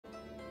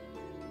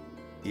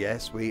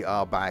Yes, we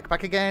are back.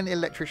 Back again,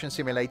 Electrician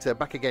Simulator.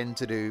 Back again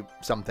to do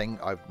something.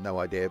 I've no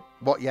idea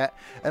what yet.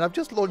 And I've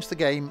just launched the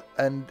game,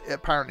 and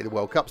apparently the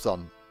World Cup's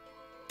on.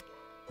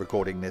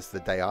 Recording this the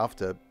day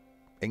after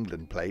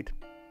England played.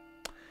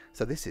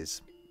 So this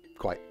is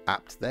quite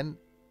apt then,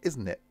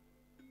 isn't it?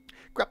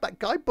 Grab that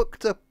guidebook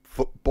to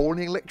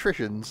Footballing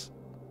Electricians,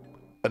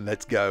 and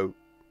let's go.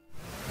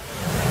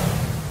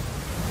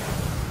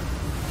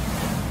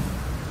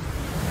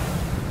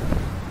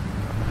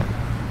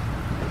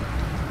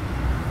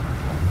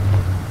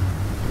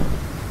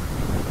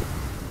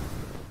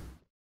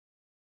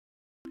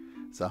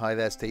 So hi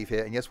there, Steve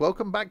here, and yes,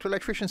 welcome back to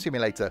Electrician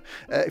Simulator.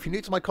 If you're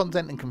new to my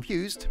content and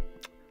confused,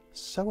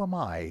 so am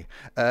I.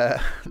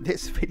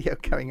 This video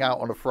going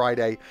out on a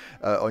Friday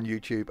on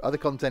YouTube. Other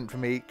content for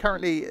me,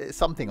 currently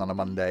something on a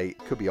Monday,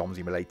 could be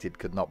OMSI related,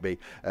 could not be.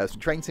 Some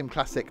Train Sim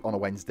Classic on a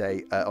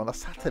Wednesday, on a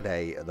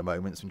Saturday at the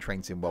moment, some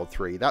Train Sim World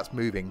 3. That's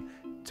moving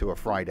to a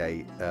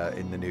Friday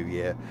in the new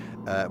year.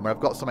 When I've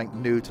got something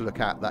new to look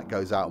at, that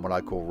goes out on what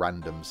I call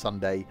Random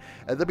Sunday.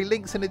 There'll be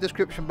links in the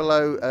description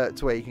below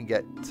to where you can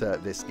get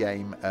this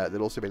game.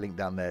 There'll also be a link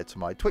down there to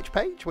my Twitch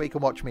page where you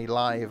can watch me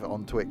live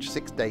on Twitch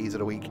 6 days of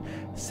the week,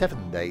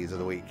 7 days of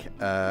the week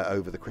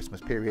over the Christmas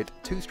period.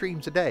 2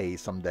 streams a day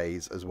some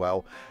days as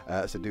well.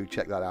 So do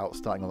check that out,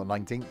 starting on the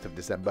 19th of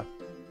December.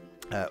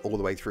 All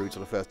the way through to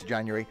the 1st of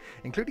January,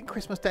 including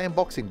Christmas Day and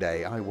Boxing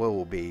Day. I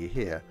will be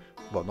here.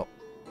 Well, not...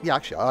 Yeah,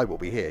 actually, I will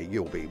be here.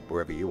 You'll be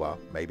wherever you are,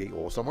 maybe,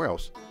 or somewhere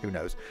else. Who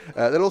knows?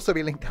 There'll also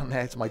be a link down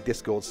there to my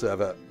Discord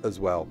server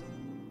as well.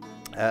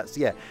 So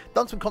yeah,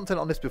 done some content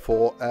on this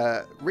before.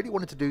 Really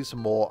wanted to do some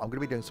more. I'm going to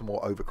be doing some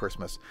more over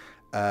Christmas.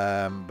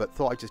 But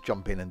thought I'd just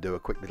jump in and do a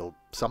quick little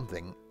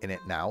something in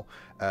it now.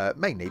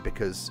 Mainly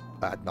because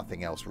I had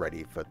nothing else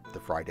ready for the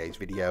Friday's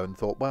video and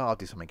thought, well, I'll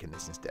do something in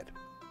this instead.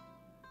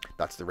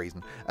 That's the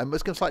reason. I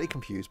was slightly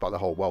confused by the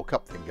whole World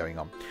Cup thing going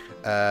on.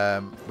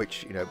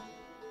 Which, you know,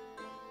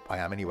 I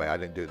am anyway. I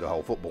don't do the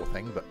whole football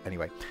thing, but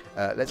anyway,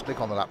 let's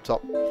click on the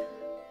laptop.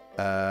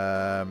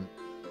 A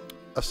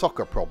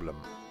soccer problem,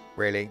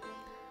 really.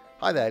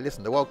 Hi there,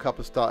 listen, the World Cup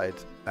has started,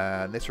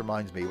 and this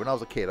reminds me, when I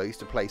was a kid, I used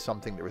to play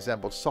something that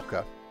resembled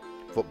soccer,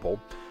 football,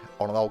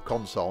 on an old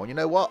console. And you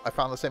know what? I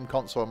found the same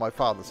console in my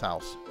father's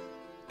house,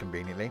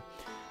 conveniently.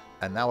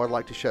 And now I'd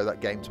like to show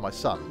that game to my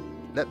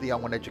son. Let the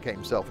young one educate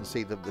himself and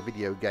see the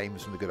video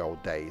games from the good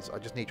old days. I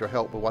just need your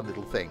help with one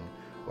little thing.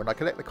 When I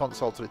connect the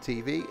console to the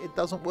TV, it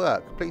doesn't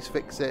work. Please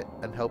fix it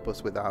and help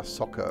us with our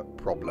soccer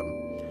problem.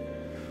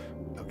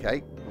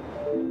 Okay.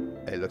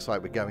 It looks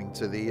like we're going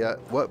to the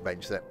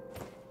workbench there.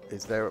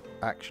 Is there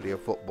actually a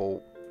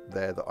football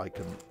there that I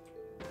can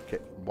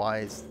get?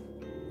 Why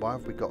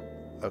have we got...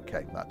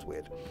 Okay, that's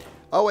weird.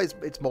 Oh,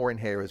 it's more in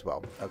here as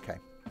well. Okay.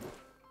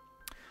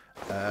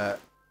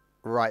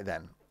 Right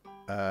then.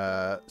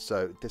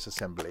 So,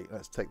 disassembly.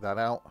 Let's take that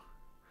out.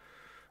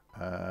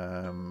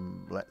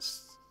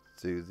 Let's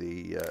do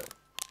the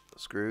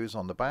screws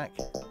on the back.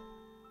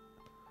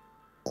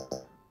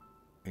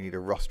 You need a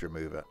rust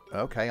remover.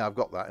 Okay, I've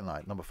got that in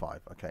line. Number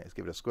 5. Okay, let's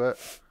give it a squirt.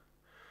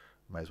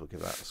 May as well give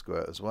that a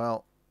squirt as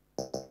well.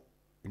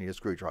 You need a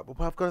screwdriver.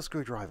 Well, I've got a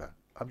screwdriver.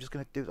 I'm just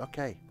going to do...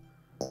 Okay.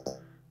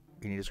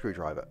 You need a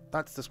screwdriver.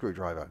 That's the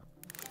screwdriver.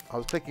 I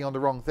was clicking on the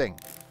wrong thing.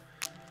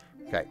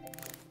 Okay.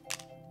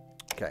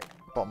 Okay.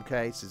 Bottom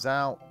case is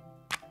out.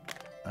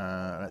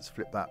 Let's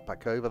flip that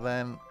back over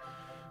then.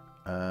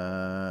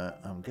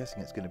 I'm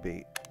guessing it's going to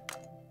be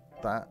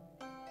that.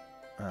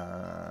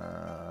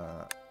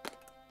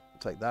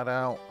 Take that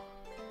out.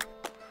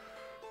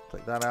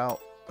 Take that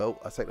out. Oh,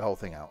 I take the whole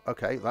thing out.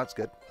 Okay, that's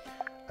good.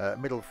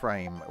 Middle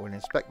frame. We'll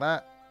inspect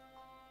that.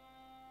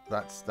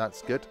 That's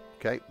good.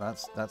 Okay,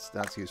 that's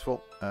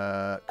useful.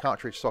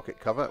 Cartridge socket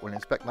cover. We'll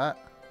inspect that.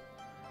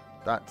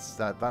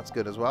 That's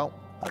good as well.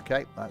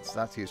 Okay,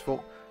 that's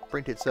useful.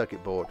 Printed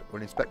circuit board.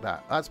 We'll inspect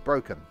that. That's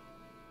broken.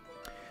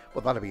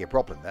 Well, that'll be a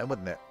problem then,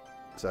 wouldn't it?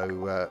 So,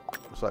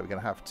 looks like we're going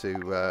to have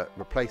to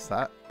replace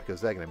that because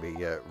they're going to be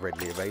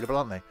readily available,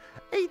 aren't they?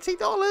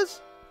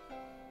 $80!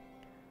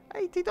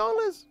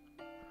 $80!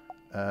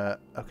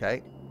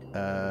 Okay.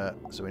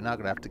 So we're now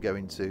going to have to go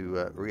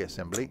into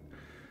reassembly.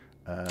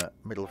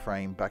 Middle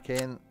frame back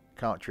in.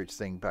 Cartridge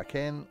thing back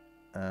in.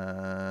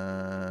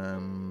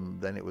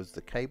 Then it was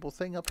the cable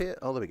thing up here.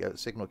 Oh, there we go.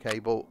 Signal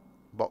cable.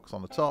 Box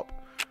on the top.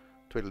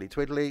 Twiddly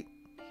twiddly.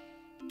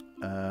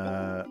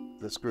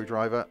 The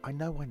screwdriver. I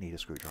know I need a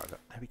screwdriver.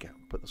 There we go.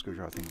 Put the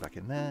screwdriver thing back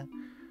in there.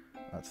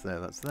 That's there,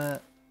 that's there.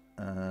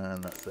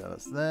 And that's there,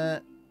 that's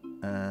there.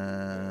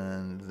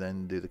 And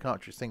then do the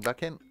cartridge thing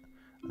back in.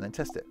 And then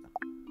test it.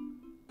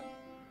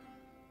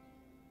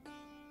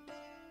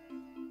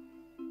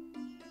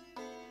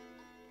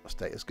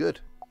 Status good.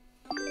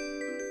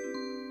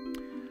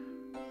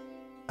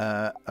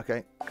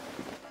 Okay.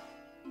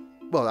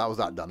 Well, that was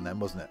that done then,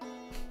 wasn't it?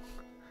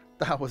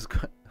 That was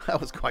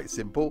quite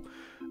simple.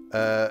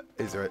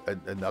 Is there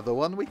another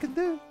one we can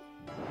do?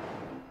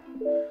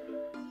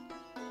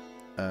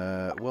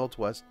 World's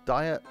Worst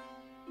Diet.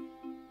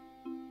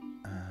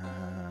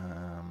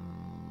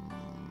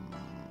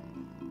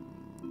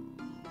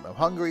 I'm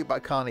hungry, but I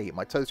can't eat.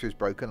 My toaster is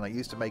broken. I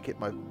use it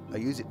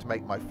to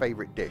make my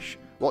favourite dish.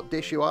 What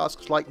dish, you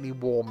ask? Slightly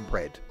warm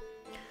bread,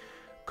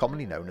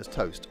 commonly known as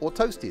toast, or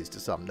toasties to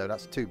some. No,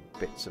 that's 2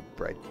 bits of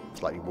bread,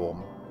 slightly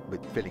warm,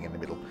 with filling in the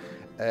middle.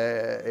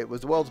 It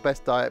was the world's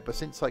best diet, but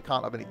since I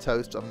can't have any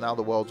toast, I'm now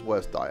the world's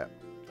worst diet.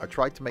 I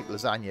tried to make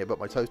lasagna, but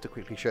my toaster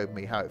quickly showed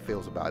me how it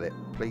feels about it.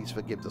 Please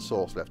forgive the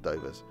sauce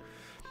leftovers.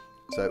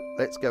 So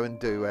let's go and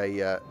do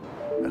a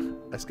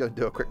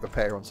quick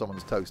repair on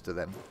someone's toaster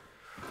then.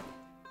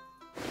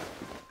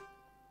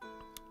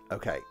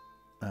 Okay,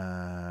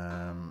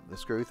 the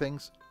screw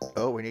things.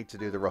 Oh, we need to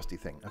do the rusty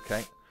thing.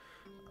 Okay,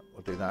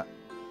 we'll do that.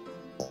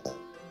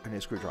 I need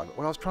a screwdriver.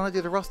 Well, I was trying to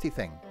do the rusty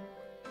thing.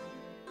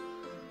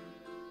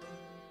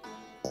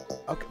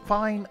 Okay,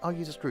 fine. I'll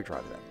use a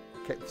screwdriver then.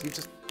 Okay, so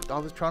I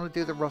was trying to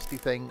do the rusty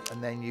thing,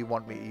 and then you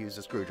want me to use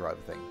the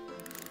screwdriver thing.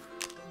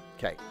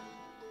 Okay.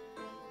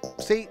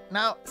 See,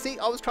 I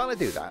was trying to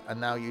do that, and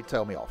now you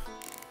tell me off.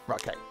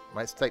 Right, okay,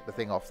 let's take the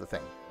thing off the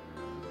thing.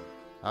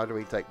 How do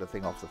we take the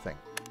thing off the thing?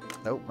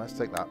 Nope, let's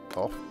take that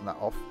off, and that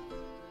off.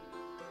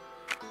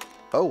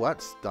 Oh,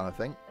 that's done a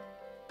thing.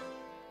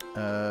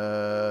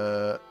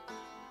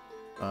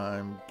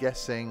 I'm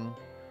guessing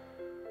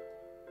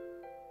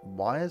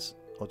wires,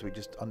 or do we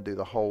just undo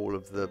the whole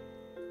of the...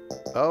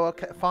 Oh,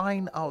 okay,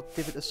 fine. I'll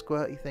give it a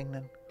squirty thing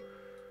then.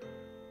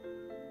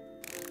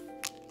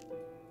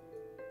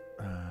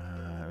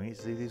 We need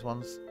to do these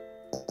ones.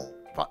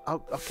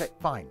 Oh, okay,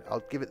 fine.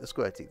 I'll give it the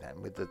squirty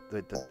then with the...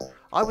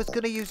 I was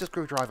going to use a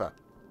screwdriver.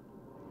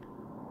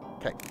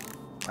 Okay.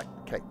 Right,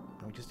 okay.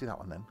 Let me just do that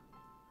one then.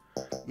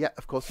 Yeah,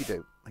 of course you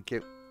do. Thank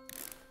you.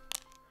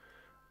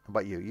 How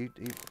about you? You...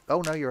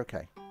 Oh, no, you're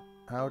okay.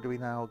 How do we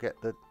now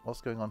get the...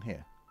 What's going on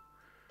here?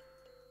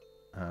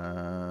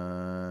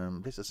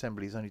 This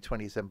assembly is only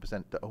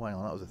 27%. Oh, hang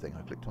on, that was the thing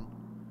I clicked on.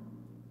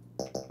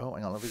 Oh,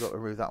 hang on, have we got to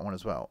remove that one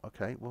as well?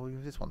 Okay, well, we'll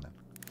use this one then.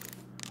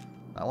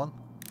 That one.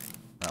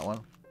 That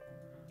one.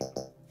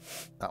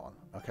 That one.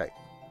 Okay.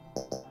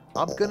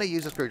 I'm going to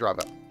use a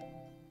screwdriver.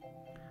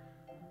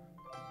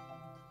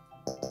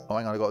 Oh,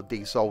 hang on, I've got to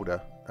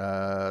desolder.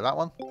 That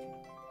one.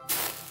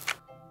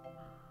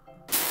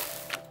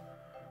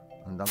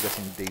 And I'm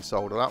guessing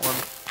desolder that one.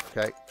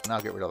 Okay, now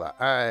get rid of that.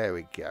 There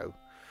we go.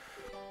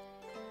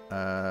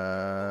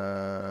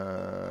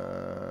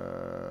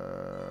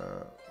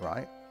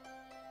 Right.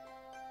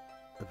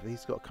 Have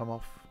these got to come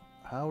off?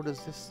 How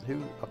does this...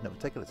 I've never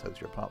taken a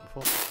toaster apart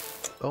before.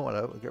 Oh,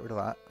 hello. We'll get rid of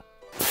that.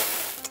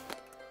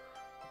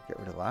 Get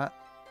rid of that.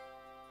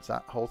 Does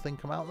that whole thing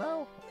come out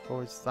now?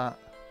 Or is that...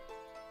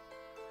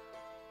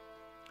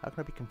 How can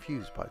I be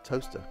confused by a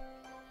toaster?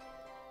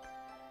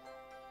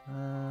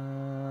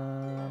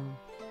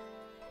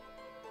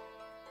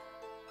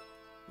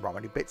 How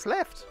many bits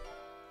left?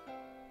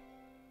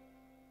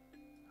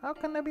 How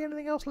can there be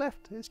anything else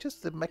left? It's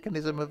just the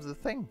mechanism of the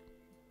thing.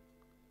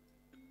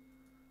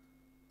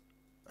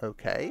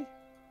 Okay.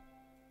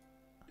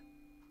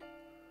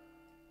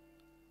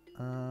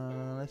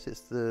 Unless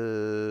it's the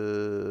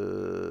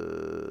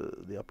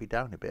uppy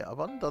downy bit. I've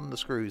undone the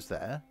screws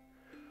there.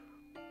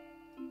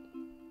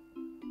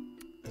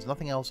 There's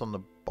nothing else on the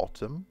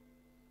bottom.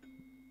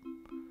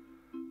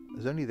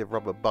 There's only the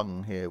rubber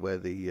bung here where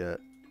the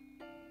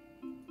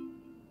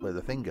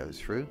thing goes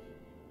through.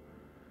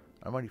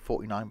 I'm only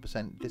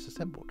 49%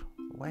 disassembled.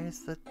 Where's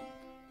the...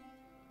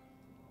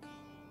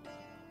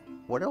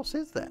 What else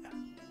is there?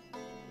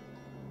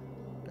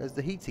 There's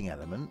the heating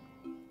element,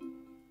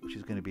 which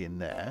is going to be in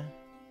there.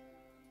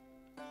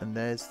 And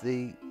there's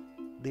the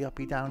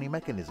uppy downy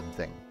mechanism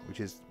thing, which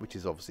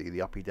is obviously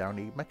the uppy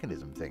downy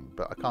mechanism thing,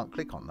 but I can't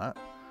click on that.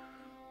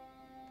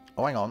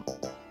 Oh, hang on.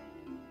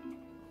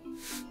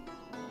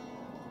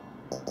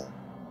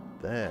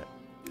 There,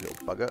 little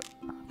bugger.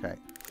 Okay.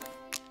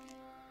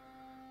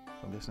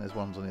 I'm guessing there's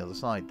ones on the other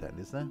side then,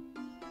 is there?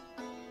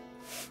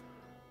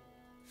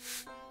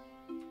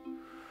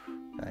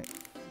 Okay.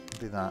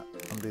 Undo that,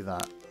 undo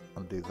that,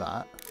 undo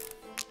that.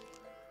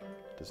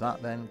 Does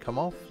that then come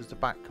off? Does the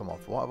back come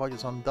off? What have I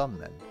just undone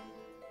then?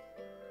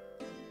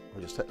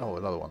 I'll just take... Oh,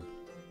 another one.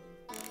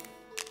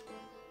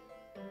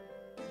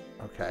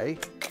 Okay.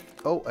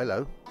 Oh,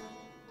 hello.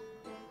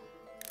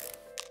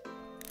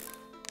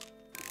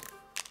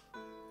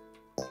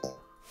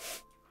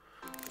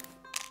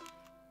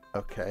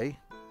 Okay.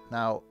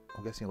 Now,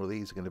 I'm guessing all of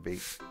these are going to be...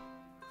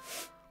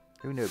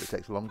 Who knew it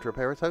takes long to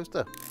repair a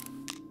toaster?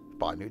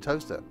 Buy a new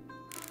toaster.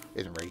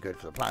 Isn't really good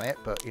for the planet,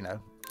 but, you know,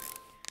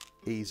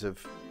 ease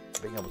of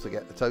being able to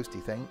get the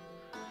toasty thing.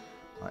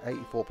 Right,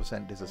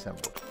 84%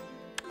 disassembled.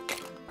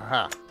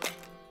 Aha!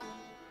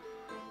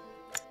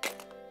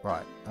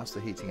 Right, that's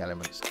the heating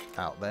elements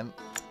out then.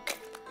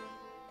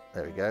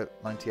 There we go,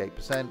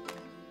 98%,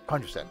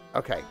 100%.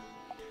 Okay,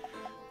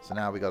 so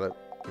now we got to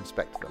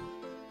inspect them.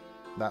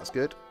 That's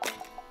good.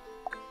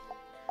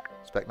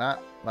 Inspect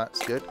that.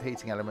 That's good.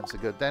 Heating elements are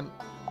good then.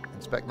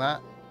 Inspect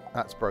that.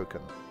 That's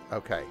broken.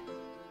 Okay.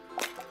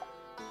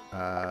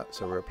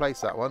 So we'll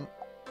replace that one.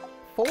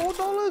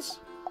 $4?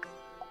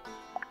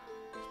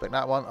 It's Inspect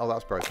that one. Oh,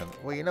 that's broken.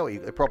 Well, you know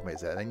what the problem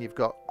is there. Then you've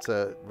got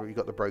the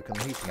broken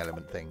heating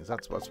element things.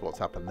 That's what's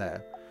happened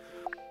there.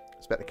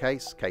 Inspect the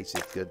case. Case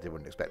is good. They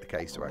wouldn't expect the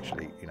case to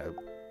actually, you know,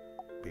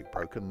 be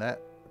broken there.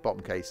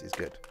 Bottom case is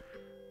good.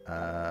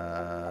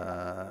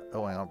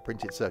 Oh, hang on.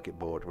 Printed circuit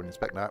board. We'll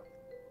inspect that.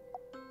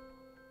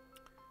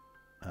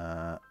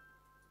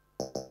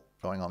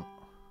 Going on.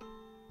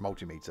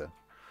 Multimeter.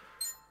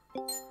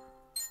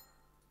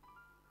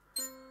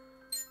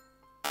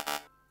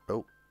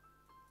 Oh.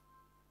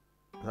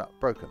 Is that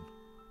broken?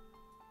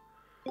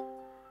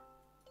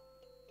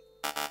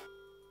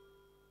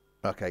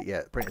 Okay,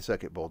 yeah. Printed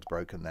circuit board's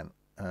broken then.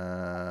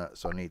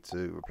 So I need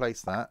to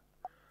replace that.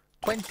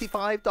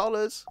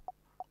 $25!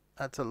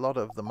 That's a lot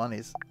of the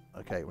monies.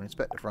 Okay, we'll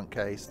inspect the front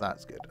case.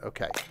 That's good.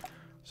 Okay.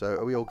 So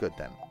are we all good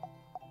then?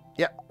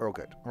 Yep, we're all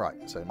good.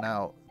 Right, so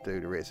now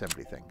do the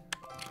reassembly thing.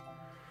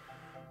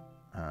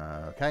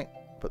 Okay,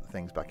 put the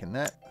things back in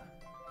there.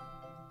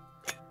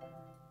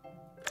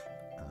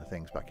 And the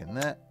things back in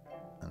there.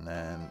 And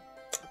then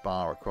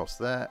bar across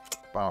there.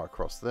 Bar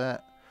across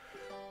there.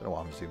 I don't know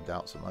why I'm zoomed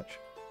out so much.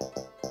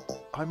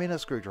 I'm in a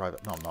screwdriver.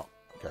 No, I'm not.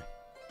 Okay.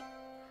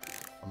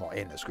 I'm not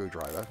in a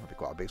screwdriver. It'd be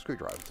quite a big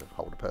screwdriver to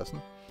hold a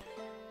person.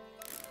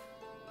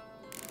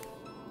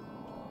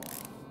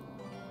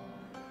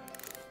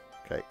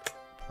 Okay,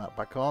 put that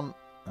back on.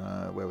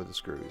 Where were the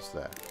screws?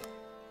 There.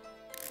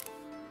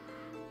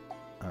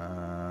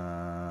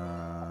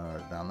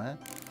 Down there.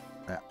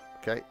 Yeah,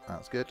 okay,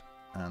 that's good.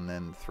 And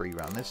then 3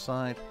 around this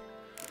side.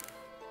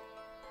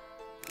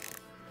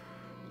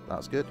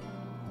 That's good.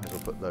 I'll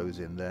put those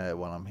in there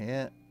while I'm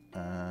here.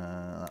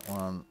 That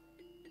one.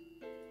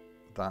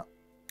 That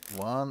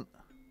one.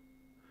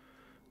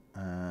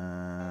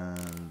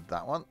 And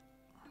that one.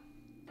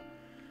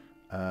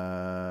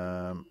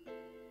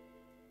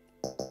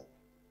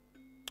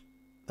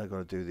 I've got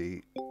to do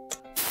the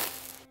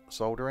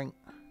soldering.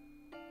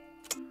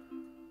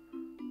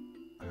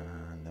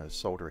 And there's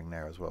soldering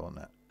there as well on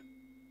that.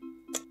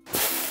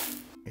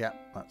 Yeah,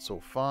 that's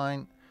all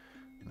fine.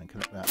 And then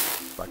connect that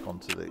back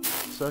onto the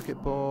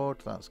circuit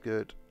board. That's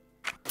good.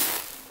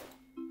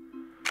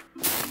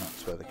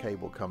 That's where the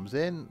cable comes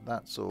in.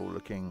 That's all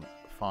looking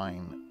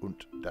fine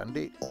and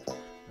dandy.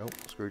 Oh,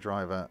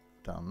 screwdriver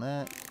down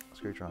there.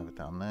 Screwdriver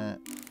down there.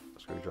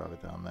 Screwdriver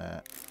down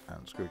there.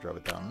 And screwdriver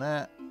down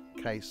there.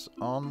 Case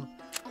on.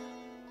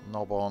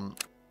 Knob on.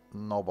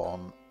 Knob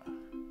on.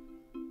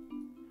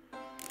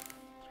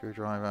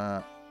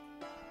 Screwdriver.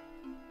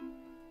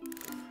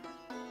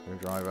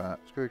 Screwdriver.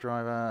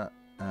 Screwdriver.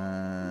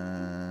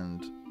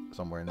 And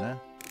somewhere in there.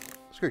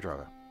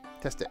 Screwdriver.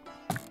 Test it.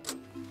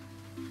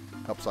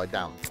 Upside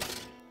down.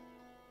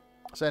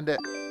 Send it.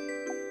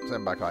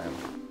 Send back item.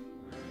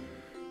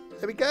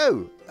 There we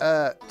go.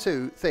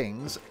 2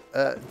 things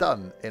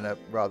done in a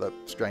rather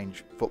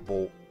strange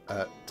football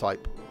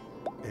type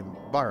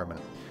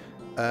environment.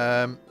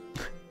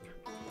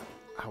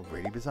 How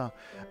really bizarre.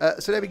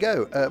 So there we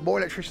go. More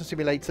Electrician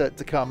Simulator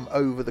to come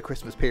over the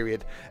Christmas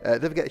period.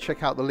 Don't forget to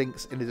check out the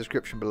links in the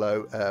description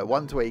below.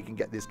 One to where you can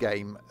get this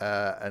game,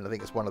 and I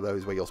think it's one of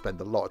those where you'll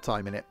spend a lot of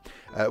time in it.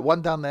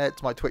 One down there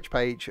to my Twitch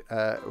page.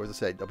 Or as I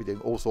said, I'll be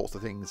doing all sorts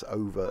of things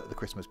over the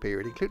Christmas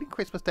period, including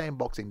Christmas Day and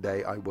Boxing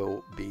Day. I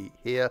will be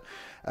here.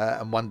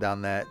 And one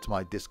down there to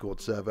my Discord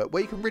server,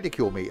 where you can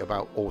ridicule me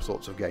about all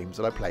sorts of games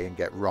that I play and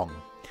get wrong.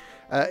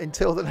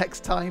 Until the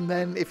next time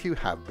then, if you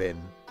have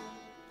been,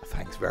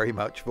 thanks very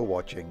much for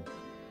watching.